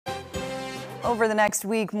Over the next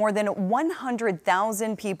week, more than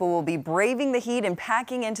 100,000 people will be braving the heat and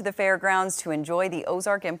packing into the fairgrounds to enjoy the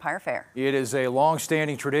Ozark Empire Fair. It is a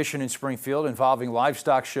long-standing tradition in Springfield involving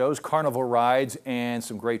livestock shows, carnival rides, and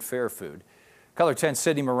some great fair food. Color 10's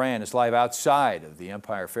Sydney Moran is live outside of the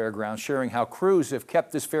Empire Fairgrounds, sharing how crews have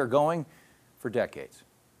kept this fair going for decades.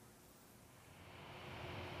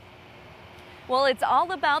 Well, it's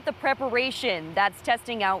all about the preparation. That's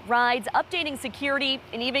testing out rides, updating security,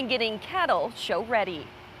 and even getting cattle show ready.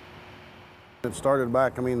 It started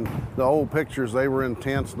back, the old pictures, they were in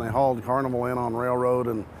tents and they hauled carnival in on railroad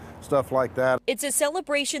and stuff like that. It's a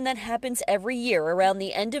celebration that happens every year around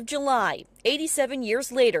the end of July. 87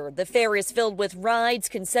 years later, the fair is filled with rides,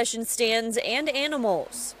 concession stands, and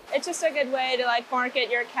animals. It's just a good way to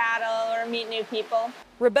market your cattle or meet new people.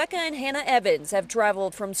 Rebecca and Hannah Evans have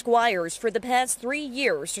traveled from Squires for the past 3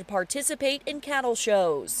 years to participate in cattle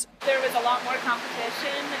shows. There was a lot more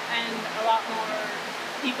competition and a lot more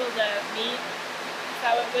people to meet,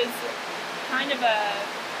 so it was kind of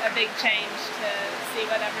a big change to see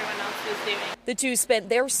what everyone else was doing. The two spent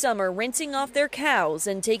their summer rinsing off their cows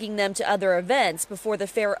and taking them to other events before the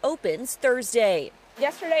fair opens Thursday.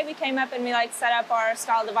 Yesterday we came up and we set up our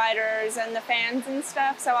stall dividers and the fans and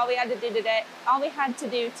stuff, so all we had to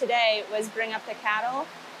do today was bring up the cattle.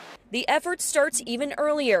 The effort starts even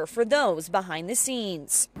earlier for those behind the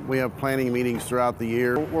scenes. We have planning meetings throughout the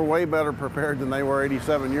year. We're way better prepared than they were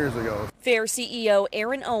 87 years ago. Fair CEO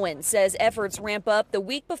Aaron Owen says efforts ramp up the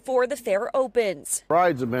week before the fair opens.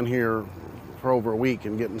 Rides have been here for over a week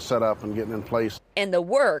and getting set up and getting in place. And the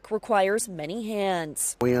work requires many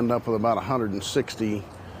hands. We end up with about 160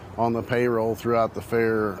 on the payroll throughout the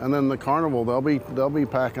fair. And then the carnival, they'll be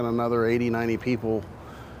packing another 80, 90 people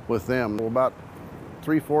with them. About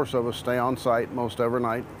 3/4 of us stay on site most every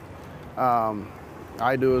night.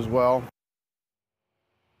 I do as well.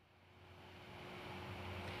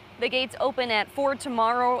 The gates open at 4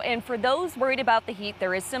 tomorrow, and for those worried about the heat,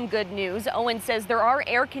 there is some good news. Owen says there are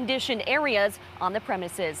air-conditioned areas on the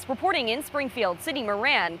premises. Reporting in Springfield, Sydney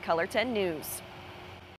Moran, Color 10 News.